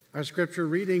Our scripture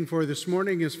reading for this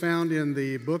morning is found in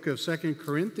the book of 2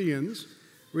 Corinthians,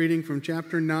 reading from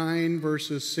chapter 9,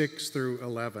 verses 6 through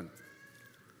 11.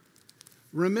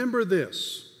 Remember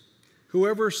this: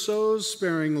 whoever sows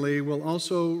sparingly will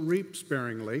also reap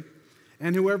sparingly,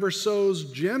 and whoever sows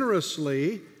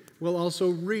generously will also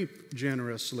reap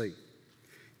generously.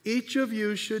 Each of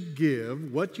you should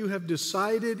give what you have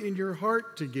decided in your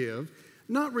heart to give,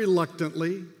 not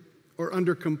reluctantly or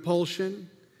under compulsion,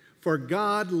 for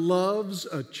God loves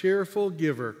a cheerful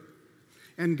giver.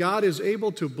 And God is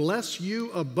able to bless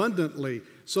you abundantly,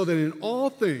 so that in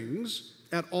all things,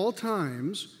 at all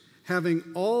times, having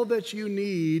all that you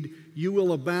need, you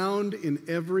will abound in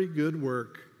every good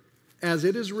work. As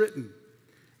it is written,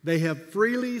 they have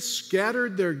freely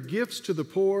scattered their gifts to the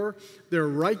poor, their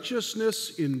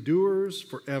righteousness endures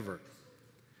forever.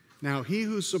 Now he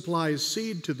who supplies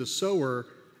seed to the sower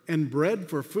and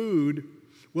bread for food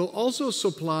will also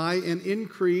supply and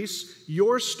increase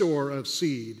your store of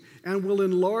seed, and will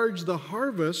enlarge the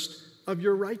harvest of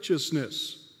your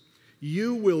righteousness.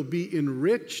 You will be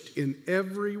enriched in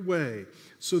every way,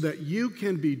 so that you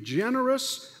can be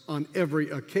generous on every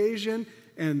occasion,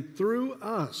 and through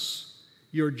us,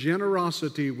 your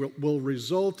generosity will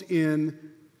result in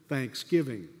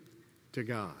thanksgiving to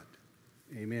God.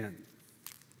 Amen.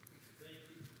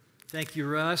 Thank you,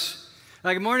 Russ.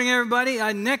 Good morning, everybody.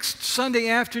 Next Sunday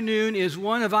afternoon is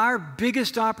one of our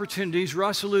biggest opportunities.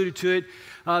 Russ alluded to it.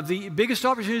 The biggest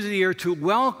opportunity of the year to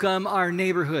welcome our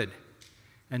neighborhood,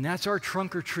 and that's our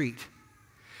trunk or treat.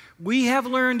 We have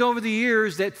learned over the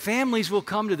years that families will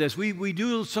come to this. We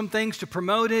do some things to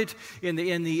promote it in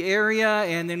the area,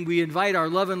 and then we invite our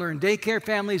Love and Learn daycare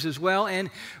families as well. And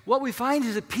what we find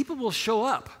is that people will show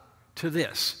up to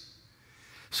this.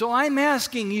 So I'm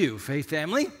asking you, Faith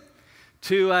Family,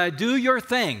 to do your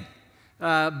thing.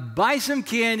 Buy some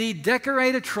candy,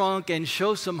 decorate a trunk, and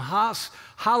show some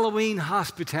Halloween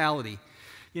hospitality.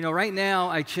 You know, right now,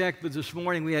 I checked, but this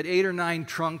morning we had 8 or 9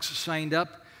 trunks signed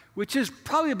up, which is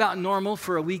probably about normal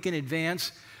for a week in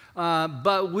advance.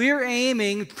 But we're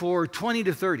aiming for 20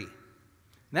 to 30.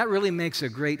 That really makes a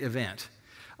great event.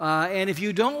 And if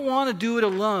you don't want to do it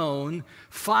alone,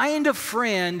 find a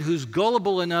friend who's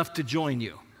gullible enough to join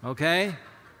you, okay?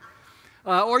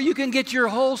 Or you can get your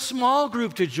whole small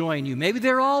group to join you. Maybe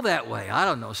they're all that way. I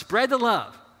don't know. Spread the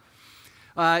love.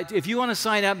 If you want to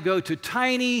sign up, go to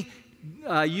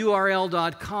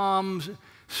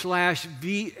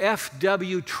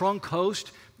tinyurl.com/VFW trunk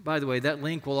host. By the way, that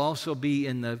link will also be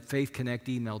in the Faith Connect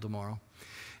email tomorrow.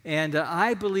 And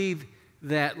I believe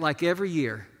that, like every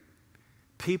year,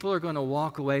 people are going to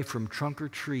walk away from trunk or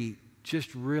treat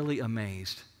just really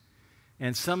amazed.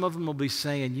 And some of them will be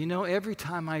saying, you know, every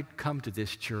time I come to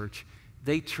this church,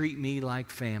 they treat me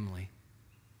like family.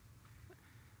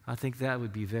 I think that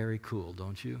would be very cool,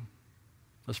 don't you?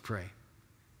 Let's pray.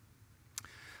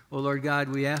 Oh, Lord God,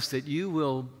 we ask that you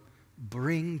will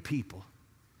bring people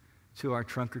to our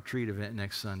trunk or treat event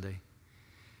next Sunday.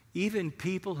 Even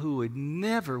people who would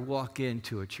never walk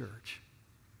into a church.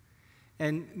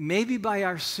 And maybe by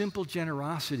our simple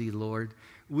generosity, Lord,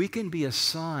 we can be a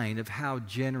sign of how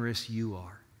generous you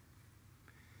are.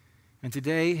 And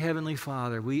today, Heavenly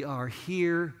Father, we are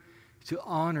here to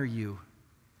honor you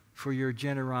for your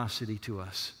generosity to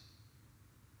us.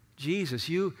 Jesus,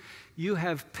 you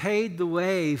have paid the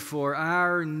way for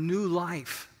our new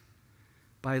life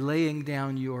by laying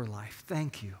down your life.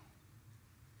 Thank you.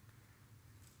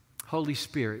 Holy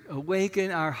Spirit,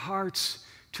 awaken our hearts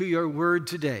to your word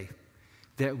today,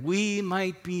 that we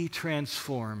might be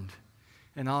transformed.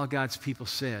 And all God's people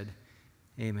said,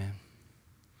 amen.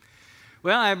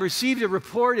 Well, I received a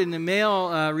report in the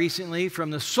mail recently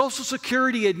from the Social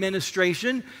Security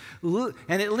Administration,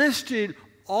 and it listed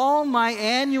all my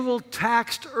annual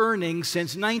taxed earnings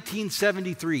since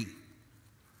 1973.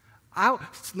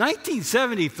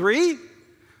 1973?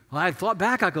 Well, I thought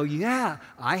back, I go, yeah,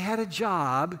 I had a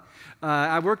job.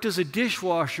 I worked as a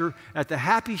dishwasher at the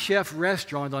Happy Chef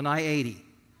restaurant on I-80.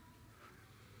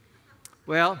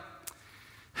 Well,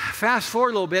 fast forward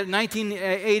a little bit, in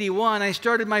 1981, I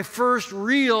started my first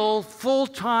real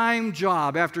full-time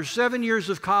job. After 7 years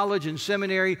of college and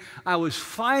seminary, I was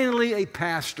finally a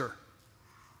pastor.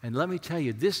 And let me tell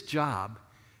you, this job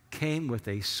came with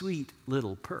a sweet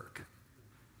little perk,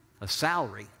 a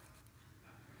salary.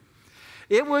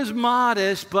 It was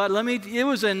modest, but it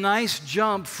was a nice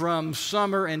jump from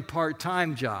summer and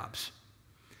part-time jobs.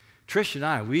 Trish and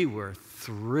I, we were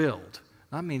thrilled.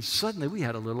 I mean, suddenly we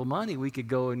had a little money. We could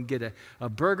go and get a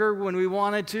burger when we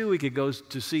wanted to. We could go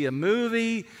to see a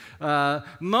movie.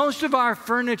 Most of our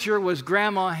furniture was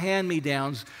grandma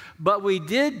hand-me-downs, but we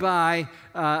did buy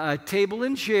a table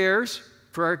and chairs,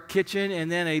 for our kitchen, and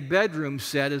then a bedroom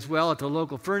set as well at the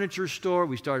local furniture store.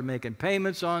 We started making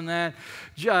payments on that.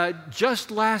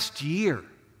 Just last year,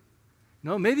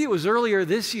 no, maybe it was earlier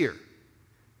this year,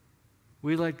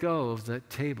 we let go of that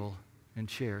table and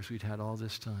chairs we'd had all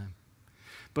this time.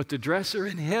 But the dresser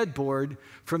and headboard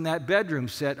from that bedroom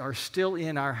set are still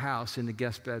in our house in the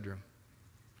guest bedroom.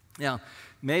 Now,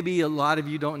 maybe a lot of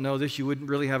you don't know this. You wouldn't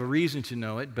really have a reason to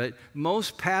know it, but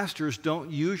most pastors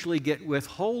don't usually get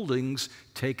withholdings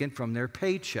taken from their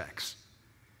paychecks.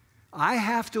 I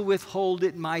have to withhold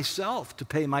it myself to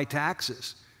pay my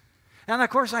taxes. And of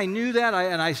course, I knew that,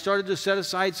 and I started to set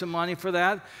aside some money for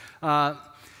that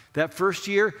first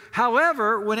year.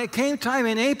 However, when it came time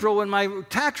in April, when my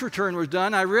tax return was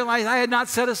done, I realized I had not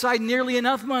set aside nearly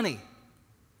enough money.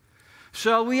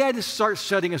 So we had to start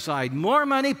setting aside more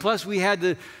money, plus we had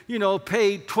to,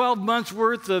 pay 12 months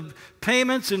worth of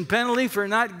payments and penalty for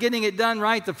not getting it done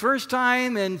right the first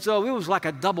time, and so it was like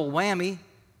a double whammy.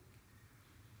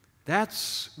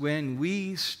 That's when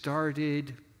we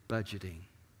started budgeting.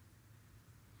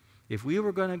 If we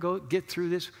were going to get through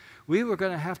this, we were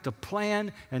going to have to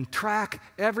plan and track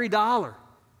every dollar.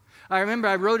 I remember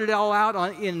I wrote it all out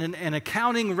in an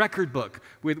accounting record book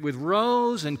with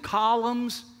rows and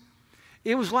columns.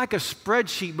 It was like a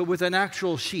spreadsheet, but with an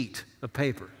actual sheet of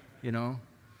paper,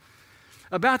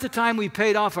 About the time we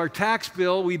paid off our tax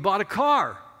bill, we bought a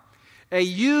car, a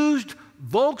used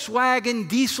Volkswagen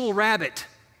Diesel Rabbit.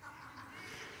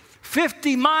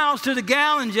 50 miles to the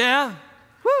gallon, Jeff.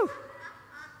 Woo!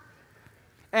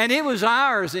 And it was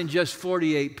ours in just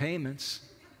 48 payments.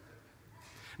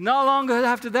 Not long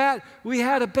after that, we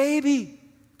had a baby,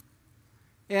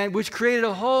 which created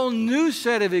a whole new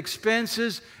set of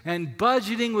expenses, and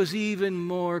budgeting was even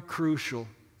more crucial.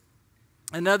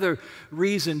 Another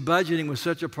reason budgeting was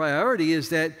such a priority is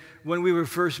that when we were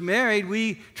first married,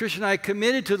 Trish and I,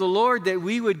 committed to the Lord that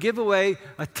we would give away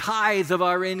a tithe of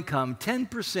our income,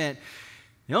 10%.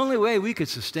 The only way we could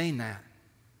sustain that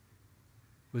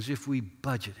was if we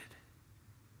budgeted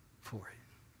for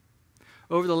it.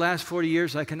 Over the last 40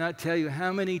 years, I cannot tell you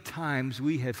how many times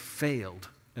we have failed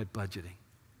at budgeting.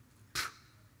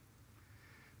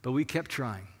 But we kept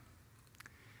trying,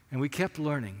 and we kept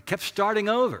learning, kept starting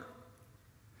over.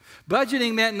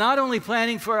 Budgeting meant not only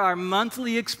planning for our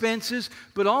monthly expenses,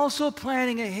 but also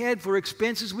planning ahead for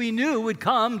expenses we knew would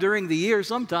come during the year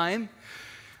sometime.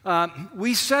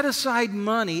 We set aside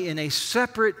money in a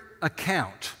separate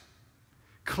account,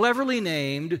 cleverly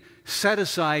named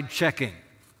set-aside checking.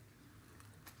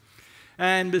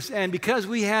 And because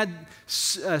we had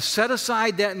set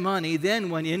aside that money, then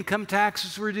when income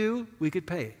taxes were due, we could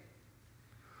pay it.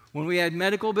 When we had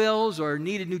medical bills or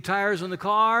needed new tires on the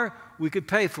car, we could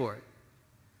pay for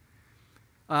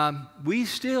it. We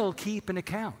still keep an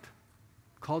account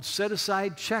called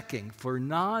set-aside checking for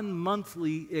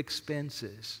non-monthly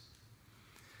expenses.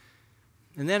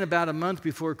 And then about a month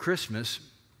before Christmas,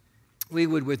 we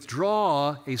would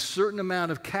withdraw a certain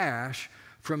amount of cash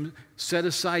from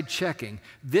set-aside checking.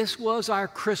 This was our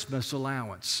Christmas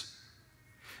allowance.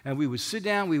 And we would sit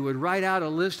down, we would write out a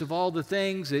list of all the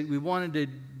things that we wanted to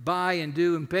buy and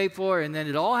do and pay for, and then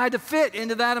it all had to fit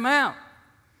into that amount.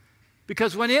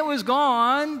 Because when it was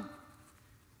gone,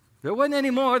 there wasn't any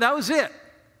more, that was it.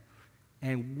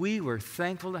 And we were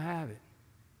thankful to have it.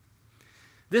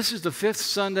 This is the 5th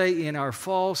Sunday in our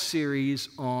fall series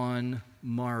on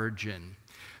margin.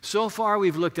 So far,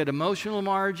 we've looked at emotional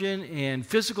margin and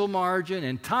physical margin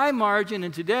and time margin,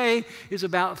 and today is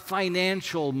about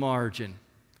financial margin.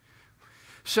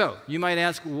 So, you might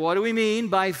ask, what do we mean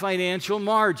by financial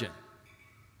margin?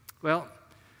 Well,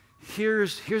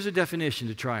 here's a definition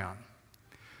to try on.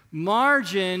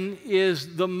 Margin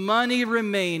is the money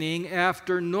remaining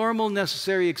after normal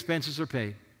necessary expenses are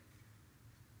paid.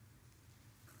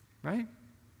 Right?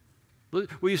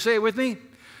 Will you say it with me?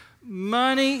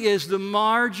 Money is the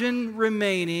margin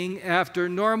remaining after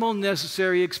normal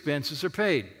necessary expenses are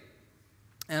paid.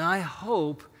 And I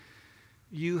hope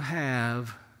you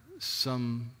have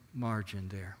some margin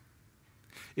there.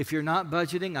 If you're not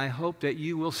budgeting, I hope that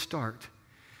you will start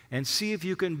and see if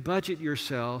you can budget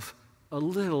yourself a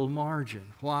little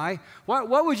margin. Why? What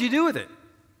would you do with it?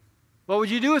 What would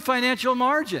you do with financial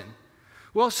margin?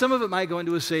 Well, some of it might go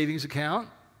into a savings account.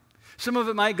 Some of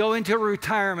it might go into a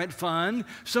retirement fund.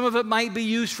 Some of it might be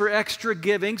used for extra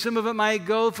giving. Some of it might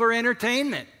go for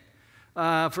entertainment.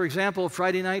 For example,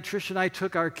 Friday night, Trish and I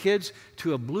took our kids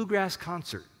to a bluegrass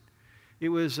concert. It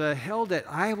was held at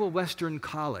Iowa Western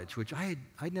College, which I'd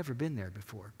never been there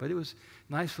before, but it was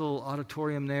a nice little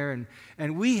auditorium there,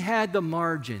 and we had the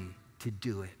margin to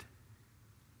do it.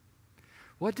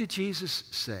 What did Jesus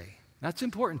say? That's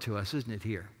important to us, isn't it,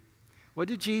 here? What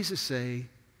did Jesus say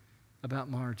about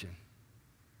margin?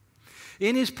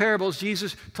 In his parables,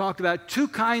 Jesus talked about two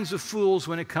kinds of fools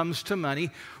when it comes to money.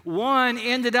 One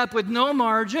ended up with no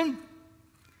margin,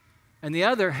 and the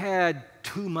other had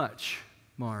too much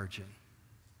margin.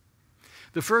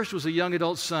 The first was a young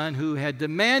adult son who had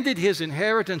demanded his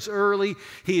inheritance early.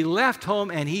 He left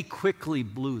home and he quickly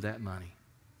blew that money.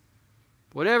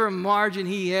 Whatever margin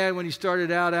he had when he started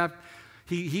out,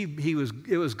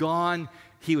 it was gone.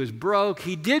 He was broke.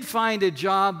 He did find a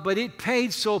job, but it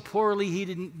paid so poorly he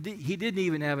didn't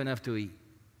even have enough to eat.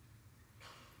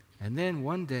 And then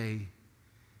one day,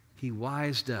 he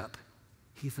wised up.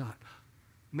 He thought,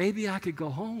 maybe I could go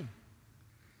home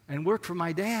and work for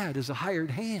my dad as a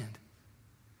hired hand.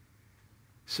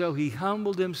 So he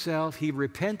humbled himself. He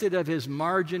repented of his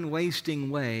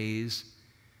margin-wasting ways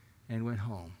and went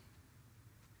home.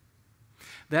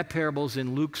 That parable's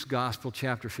in Luke's Gospel,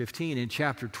 chapter 15. In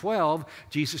chapter 12,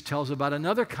 Jesus tells about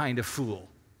another kind of fool.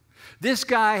 This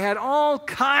guy had all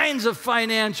kinds of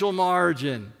financial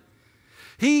margin.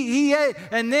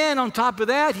 And then on top of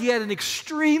that, he had an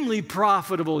extremely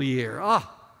profitable year.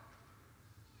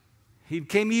 He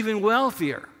became even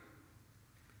wealthier.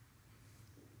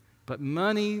 But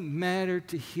money mattered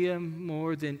to him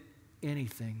more than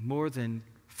anything, more than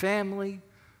family,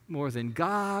 more than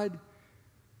God.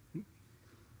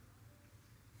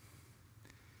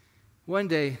 One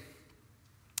day,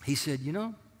 he said,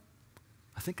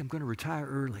 I think I'm going to retire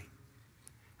early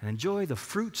and enjoy the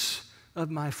fruits of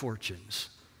my fortunes.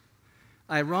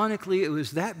 Ironically, it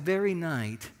was that very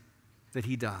night that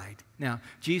he died. Now,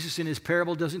 Jesus in his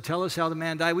parable doesn't tell us how the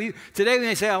man died. Today we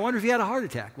may say, I wonder if he had a heart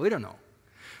attack. We don't know.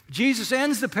 Jesus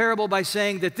ends the parable by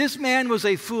saying that this man was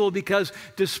a fool because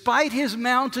despite his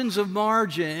mountains of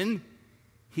margin,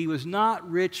 he was not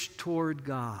rich toward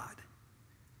God.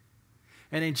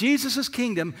 And in Jesus'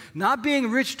 kingdom, not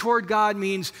being rich toward God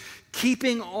means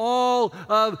keeping all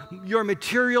of your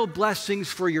material blessings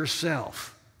for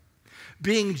yourself.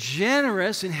 Being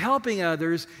generous and helping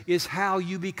others is how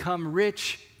you become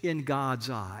rich in God's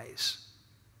eyes.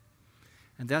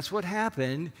 And that's what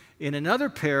happened in another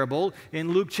parable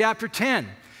in Luke chapter 10.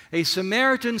 A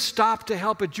Samaritan stopped to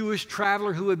help a Jewish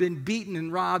traveler who had been beaten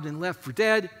and robbed and left for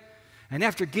dead. And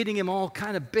after getting him all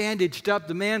kind of bandaged up,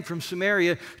 the man from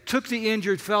Samaria took the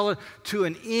injured fellow to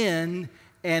an inn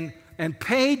and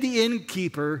paid the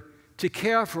innkeeper to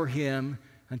care for him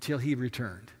until he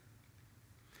returned.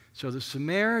 So the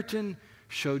Samaritan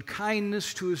showed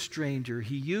kindness to a stranger.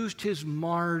 He used his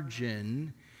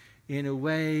margin in a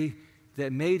way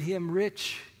that made him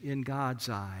rich in God's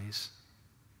eyes.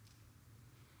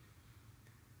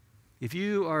 If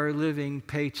you are living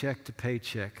paycheck to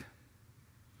paycheck,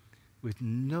 with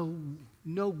no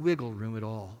wiggle room at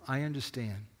all, I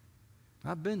understand.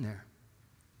 I've been there.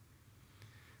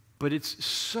 But it's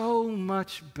so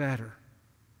much better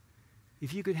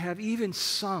if you could have even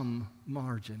some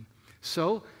margin.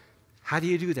 So, how do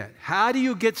you do that? How do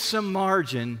you get some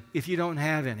margin if you don't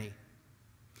have any?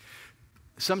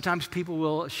 Sometimes people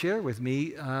will share with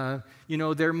me,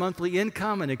 their monthly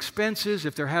income and expenses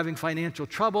if they're having financial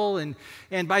trouble.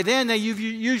 And by then, you've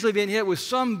usually been hit with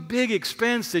some big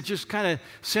expense that just kind of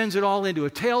sends it all into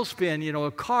a tailspin, a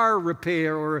car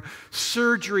repair or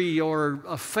surgery or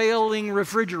a failing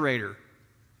refrigerator.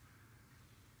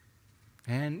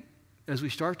 And as we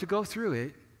start to go through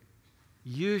it,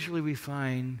 usually we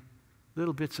find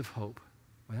little bits of hope.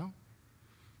 Well,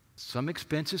 some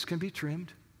expenses can be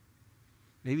trimmed.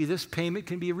 Maybe this payment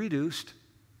can be reduced.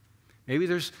 Maybe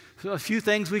there's a few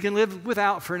things we can live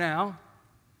without for now.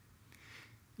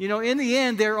 In the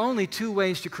end, there are only two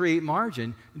ways to create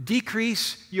margin: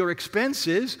 decrease your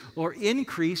expenses or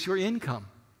increase your income.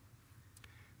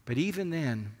 But even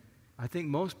then, I think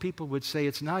most people would say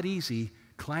it's not easy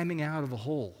climbing out of a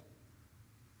hole.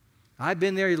 I've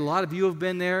been there. A lot of you have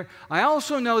been there. I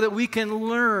also know that we can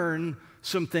learn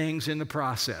some things in the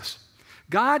process.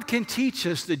 God can teach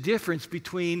us the difference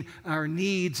between our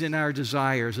needs and our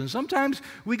desires. And sometimes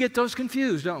we get those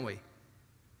confused, don't we?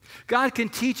 God can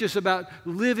teach us about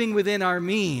living within our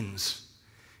means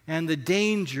and the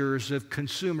dangers of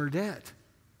consumer debt.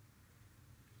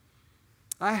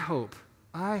 I hope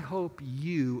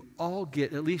you all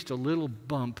get at least a little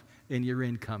bump in your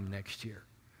income next year.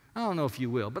 I don't know if you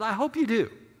will, but I hope you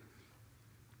do.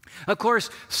 Of course,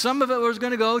 some of it was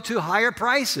going to go to higher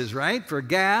prices, right, for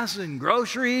gas and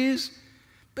groceries,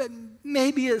 but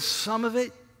maybe some of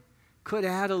it could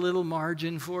add a little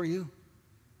margin for you.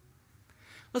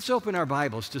 Let's open our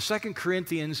Bibles to 2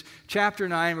 Corinthians chapter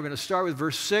 9. We're going to start with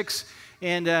verse 6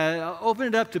 and open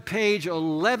it up to page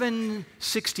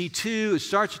 1162. It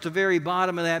starts at the very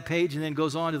bottom of that page and then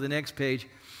goes on to the next page.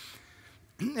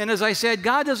 And as I said,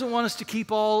 God doesn't want us to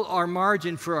keep all our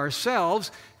margin for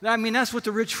ourselves. I mean, that's what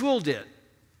the rich fool did.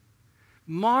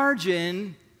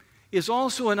 Margin is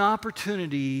also an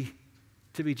opportunity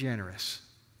to be generous.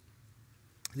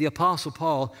 The Apostle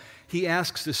Paul, he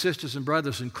asks the sisters and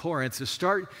brothers in Corinth to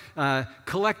start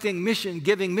giving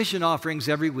mission offerings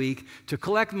every week to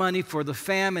collect money for the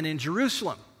famine in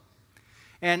Jerusalem.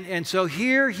 And so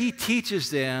here he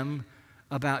teaches them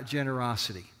about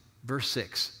generosity. Verse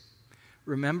 6.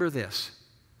 Remember this.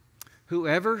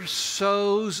 Whoever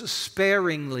sows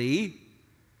sparingly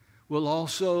will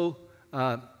also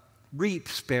reap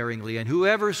sparingly, and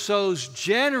whoever sows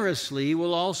generously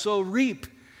will also reap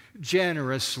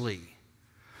generously.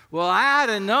 Well, I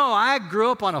don't know. I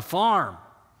grew up on a farm,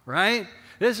 right?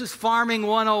 This is farming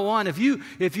 101.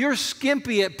 If you're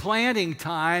skimpy at planting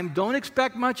time, don't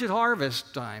expect much at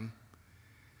harvest time.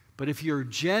 But if you're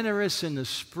generous in the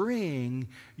spring,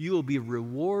 you will be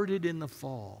rewarded in the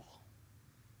fall.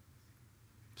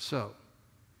 So,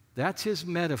 that's his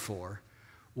metaphor.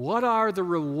 What are the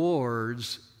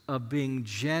rewards of being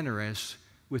generous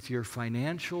with your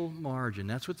financial margin?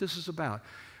 That's what this is about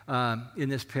in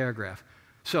this paragraph.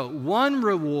 So, one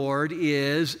reward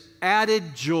is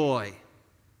added joy.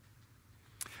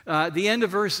 The end of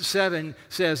verse 7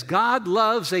 says, God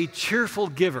loves a cheerful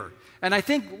giver. And I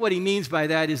think what he means by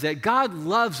that is that God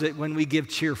loves it when we give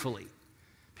cheerfully.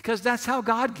 Because that's how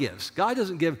God gives. God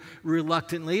doesn't give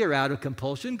reluctantly or out of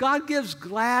compulsion. God gives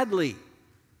gladly.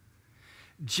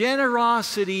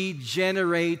 Generosity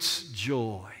generates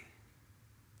joy.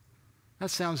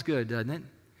 That sounds good, doesn't it?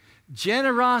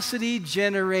 Generosity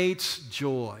generates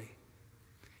joy.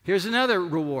 Here's another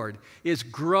reward, is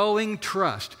growing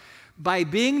trust. By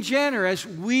being generous,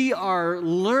 we are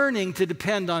learning to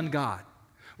depend on God.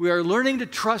 We are learning to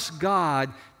trust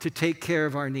God to take care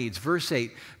of our needs. Verse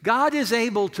 8, God is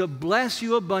able to bless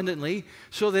you abundantly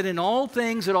so that in all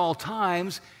things at all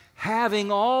times,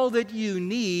 having all that you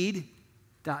need, ...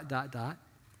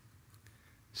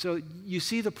 So you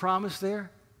see the promise there?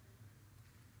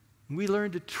 We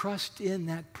learn to trust in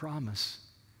that promise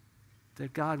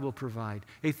that God will provide.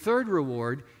 A third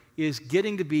reward is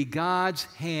getting to be God's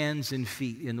hands and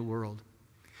feet in the world.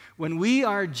 When we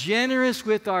are generous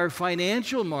with our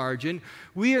financial margin,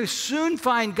 we soon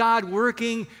find God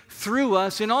working through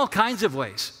us in all kinds of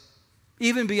ways,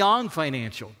 even beyond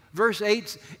financial. Verse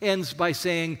 8 ends by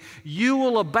saying, you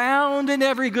will abound in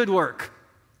every good work.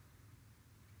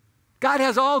 God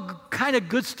has all kind of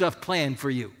good stuff planned for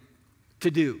you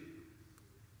to do,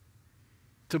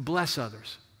 to bless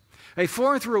others. A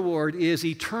fourth reward is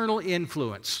eternal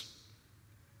influence.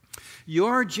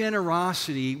 Your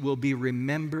generosity will be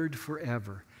remembered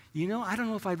forever. You know, I don't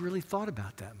know if I've really thought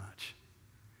about that much.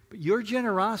 But your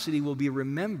generosity will be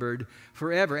remembered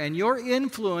forever. And your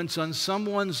influence on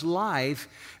someone's life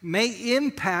may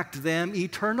impact them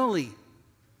eternally.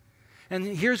 And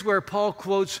here's where Paul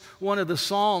quotes one of the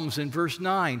Psalms in verse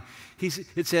 9.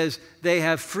 It says, they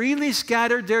have freely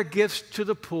scattered their gifts to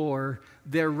the poor.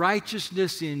 Their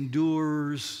righteousness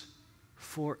endures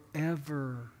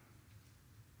forever.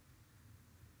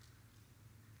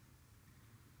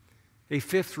 A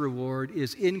fifth reward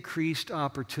is increased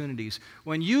opportunities.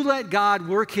 When you let God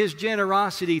work His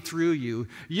generosity through you,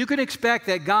 you can expect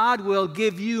that God will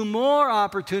give you more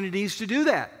opportunities to do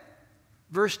that.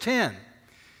 Verse 10,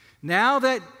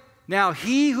 now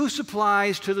He who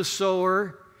supplies to the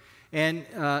sower and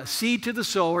seed to the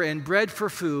sower and bread for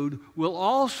food will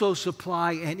also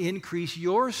supply and increase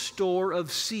your store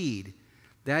of seed,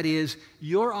 that is,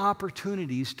 your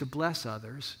opportunities to bless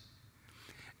others,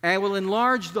 and will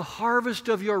enlarge the harvest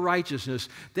of your righteousness.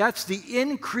 That's the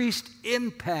increased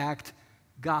impact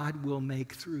God will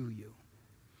make through you.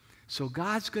 So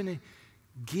God's going to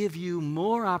give you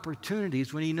more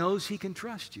opportunities when He knows He can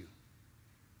trust you.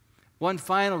 One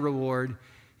final reward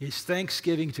is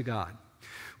thanksgiving to God.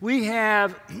 We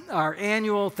have our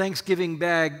annual Thanksgiving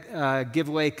bag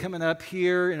giveaway coming up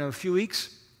here in a few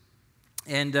weeks.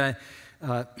 And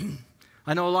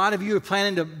I know a lot of you are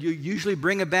planning to usually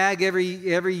bring a bag every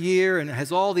year, and it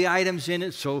has all the items in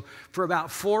it. So for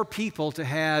about 4 people to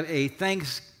have a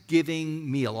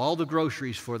Thanksgiving meal, all the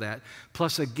groceries for that,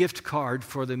 plus a gift card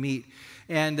for the meat.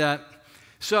 And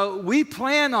so we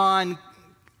plan on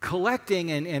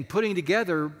collecting and putting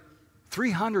together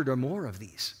 300 or more of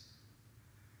these.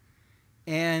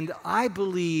 And I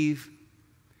believe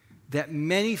that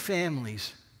many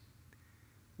families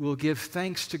will give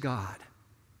thanks to God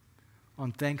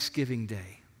on Thanksgiving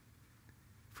Day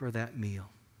for that meal.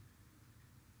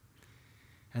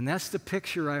 And that's the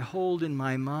picture I hold in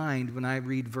my mind when I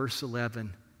read verse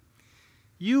 11.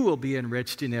 You will be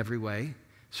enriched in every way,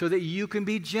 so that you can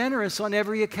be generous on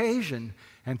every occasion.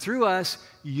 And through us,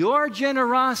 your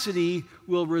generosity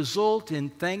will result in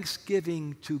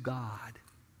thanksgiving to God.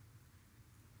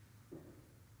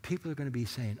 People are going to be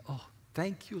saying, oh,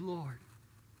 thank you, Lord.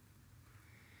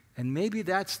 And maybe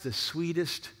that's the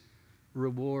sweetest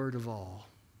reward of all.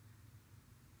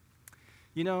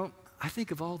 You know, I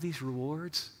think of all these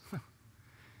rewards.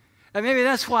 And maybe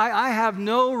that's why I have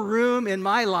no room in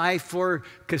my life for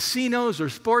casinos or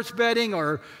sports betting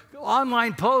or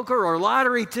online poker or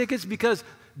lottery tickets, because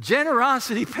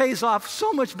generosity pays off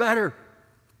so much better.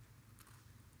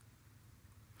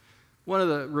 One of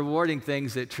the rewarding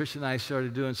things that Trish and I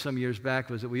started doing some years back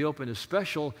was that we opened a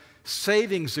special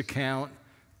savings account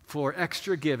for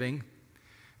extra giving,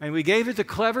 and we gave it the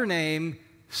clever name,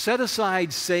 Set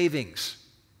Aside Savings.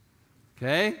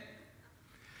 Okay?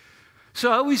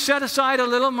 So we set aside a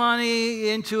little money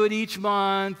into it each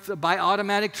month by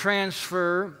automatic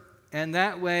transfer, and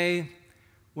that way,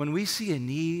 when we see a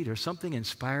need or something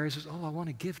inspires us, oh, I want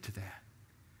to give to that.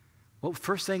 Well,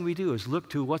 first thing we do is look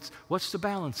to what's the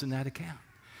balance in that account.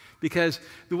 Because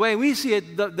the way we see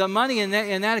it, the money in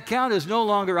that account is no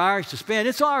longer ours to spend.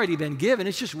 It's already been given.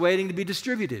 It's just waiting to be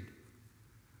distributed.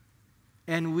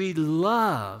 And we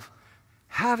love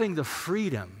having the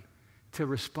freedom to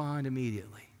respond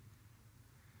immediately.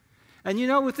 And you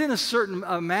know, within a certain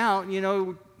amount, you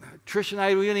know, Trish and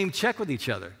I, we don't even check with each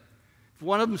other. If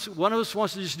one of us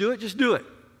wants to just do it.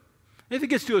 If it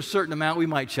gets to a certain amount, we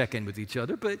might check in with each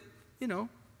other, but, you know,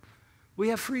 we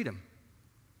have freedom.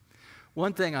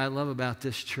 One thing I love about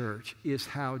this church is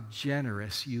how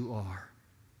generous you are.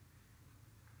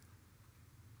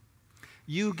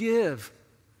 You give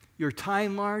your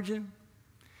time margin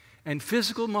and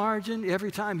physical margin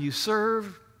every time you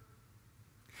serve.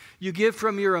 You give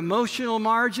from your emotional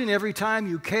margin every time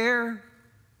you care.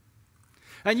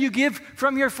 And you give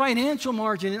from your financial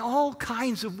margin in all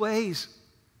kinds of ways.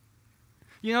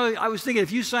 You know, I was thinking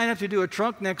if you sign up to do a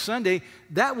trunk next Sunday,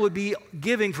 that would be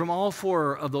giving from all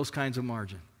four of those kinds of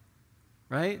margin,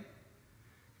 right?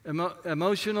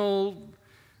 Emotional,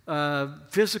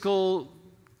 physical,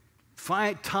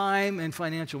 time, and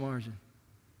financial margin.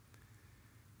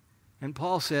 And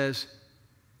Paul says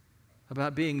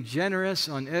about being generous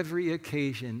on every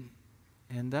occasion,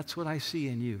 and that's what I see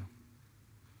in you.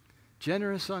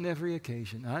 Generous on every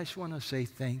occasion. I just want to say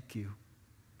thank you.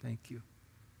 Thank you.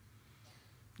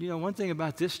 You know, one thing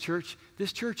about this church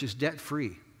is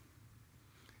debt-free.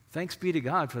 Thanks be to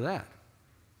God for that.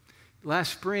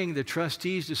 Last spring, the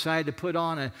trustees decided to put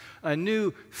on a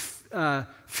new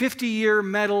 50-year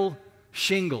metal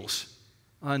shingles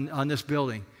on this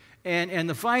building. And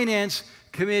the finance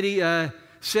committee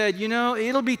said, you know,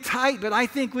 it'll be tight, but I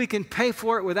think we can pay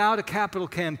for it without a capital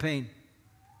campaign.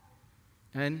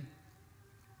 And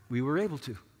we were able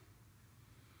to.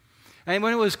 And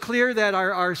when it was clear that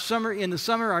in the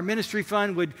summer, our ministry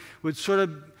fund would sort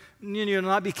of, you know,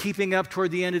 not be keeping up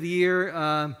toward the end of the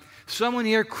year, someone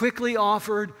here quickly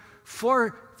offered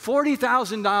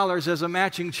 $40,000 as a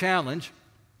matching challenge,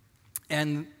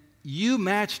 and you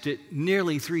matched it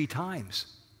nearly 3 times.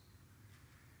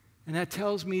 And that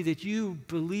tells me that you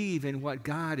believe in what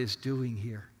God is doing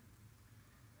here.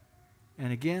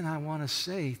 And again, I want to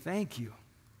say thank you.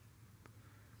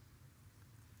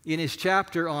 In his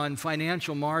chapter on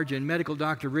financial margin, medical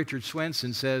doctor Richard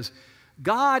Swenson says,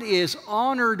 God is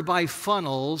honored by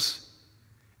funnels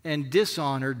and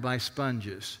dishonored by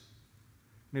sponges.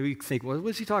 Maybe you think, well,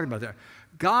 what's he talking about there?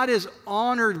 God is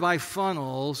honored by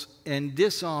funnels and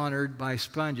dishonored by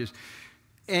sponges.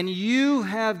 And you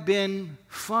have been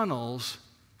funnels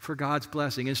for God's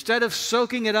blessing. Instead of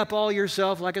soaking it up all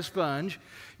yourself like a sponge,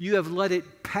 you have let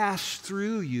it pass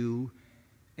through you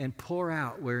and pour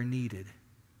out where needed,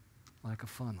 like a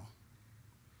funnel.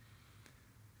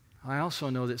 I also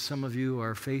know that some of you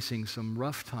are facing some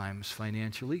rough times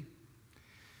financially.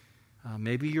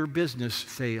 Maybe your business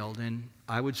failed, and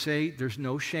I would say there's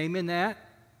no shame in that.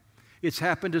 It's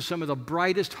happened to some of the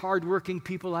brightest, hardworking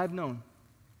people I've known.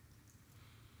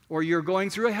 Or you're going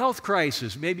through a health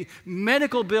crisis. Maybe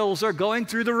medical bills are going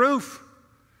through the roof.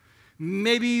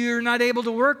 Maybe you're not able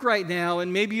to work right now,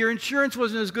 and maybe your insurance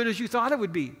wasn't as good as you thought it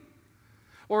would be.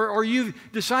 Or you've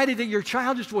decided that your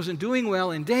child just wasn't doing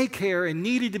well in daycare and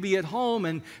needed to be at home,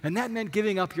 and that meant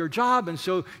giving up your job, and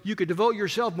so you could devote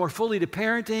yourself more fully to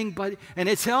parenting, and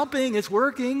it's helping, it's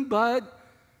working, but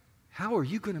how are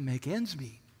you going to make ends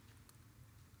meet?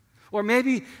 Or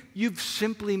maybe you've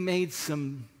simply made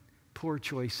some poor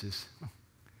choices.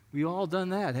 We've all done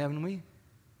that, haven't we?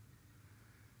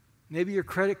 Maybe your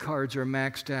credit cards are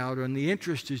maxed out, and the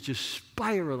interest is just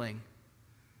spiraling.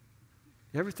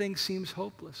 Everything seems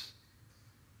hopeless.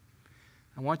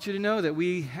 I want you to know that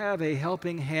we have a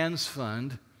Helping Hands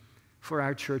Fund for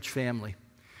our church family.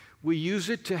 We use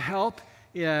it to help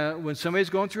when somebody's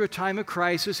going through a time of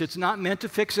crisis. It's not meant to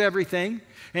fix everything,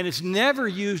 and it's never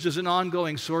used as an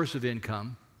ongoing source of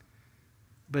income,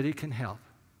 but it can help.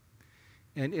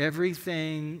 And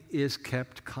everything is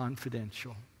kept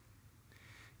confidential.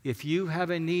 If you have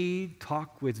a need,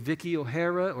 talk with Vicki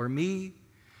O'Hara or me.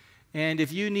 And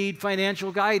if you need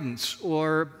financial guidance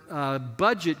or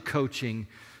budget coaching,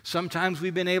 sometimes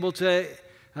we've been able to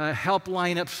help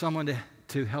line up someone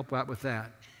to help out with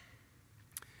that.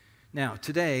 Now,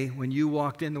 today, when you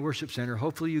walked in the worship center,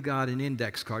 hopefully you got an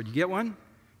index card. You get one?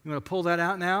 You want to pull that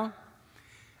out now?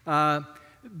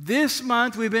 This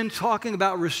month, we've been talking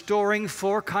about restoring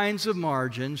 4 kinds of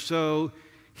margin. So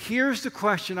here's the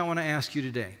question I want to ask you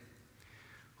today.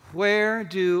 Where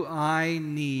do I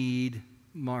need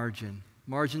margin?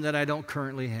 Margin that I don't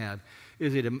currently have.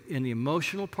 Is it in the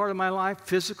emotional part of my life,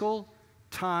 physical,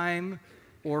 time,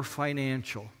 or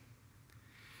financial?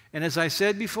 And as I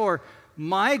said before,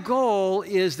 my goal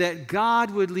is that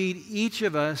God would lead each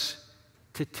of us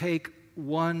to take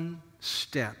one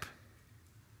step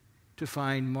to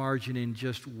find margin in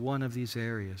just one of these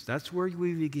areas. That's where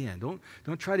we begin.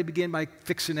 Don't try to begin by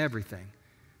fixing everything.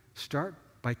 Start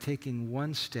by taking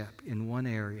one step in one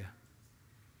area.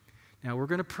 Now, we're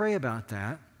going to pray about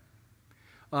that.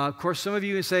 Of course, some of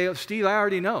you can say, oh, Steve, I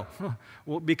already know.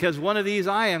 Well, because one of these,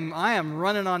 I am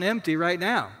running on empty right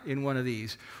now in one of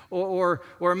these. Or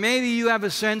maybe you have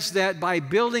a sense that by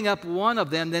building up one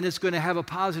of them, then it's going to have a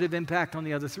positive impact on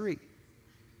the other 3.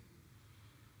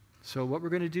 So what we're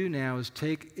going to do now is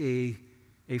take a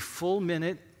full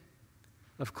minute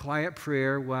of quiet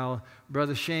prayer while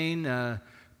Brother Shane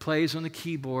plays on the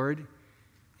keyboard.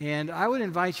 And I would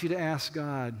invite you to ask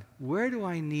God, where do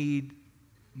I need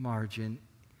margin?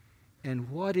 And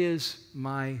what is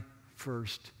my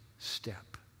first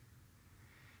step?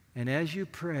 And as you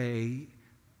pray,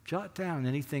 jot down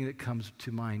anything that comes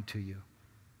to mind to you.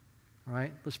 All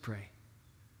right, let's pray.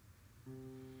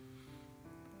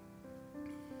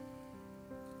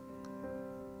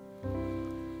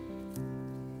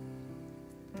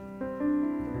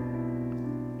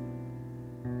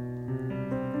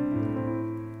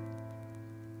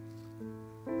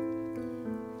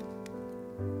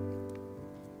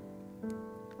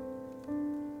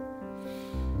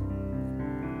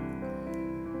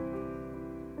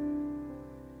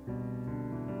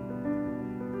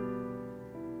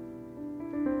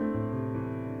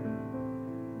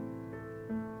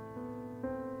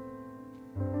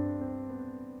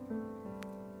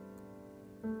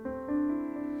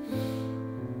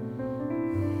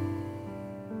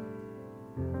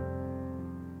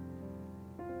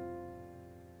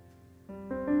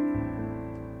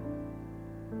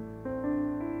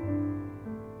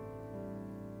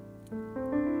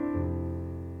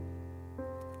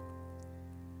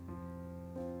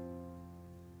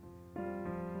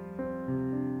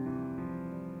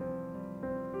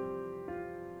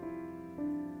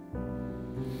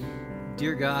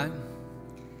 Dear God,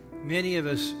 many of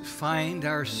us find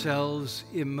ourselves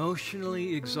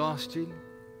emotionally exhausted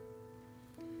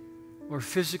or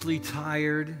physically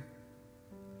tired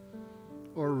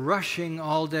or rushing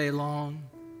all day long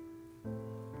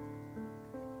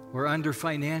or under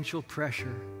financial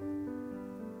pressure.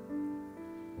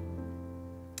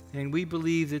 And we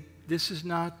believe that this is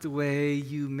not the way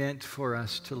you meant for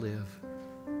us to live.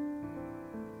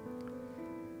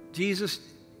 Jesus,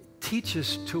 teach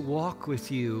us to walk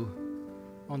with you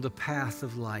on the path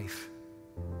of life.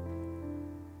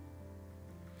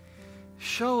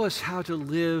 Show us how to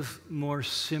live more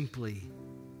simply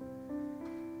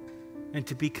and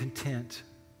to be content.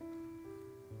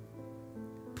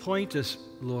 Point us,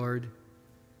 Lord,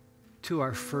 to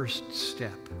our first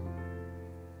step.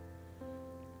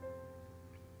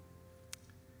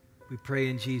 We pray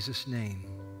in Jesus' name.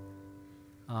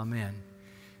 Amen.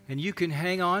 And you can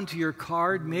hang on to your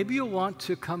card. Maybe you'll want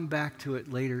to come back to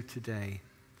it later today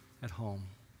at home.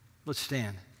 Let's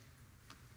stand.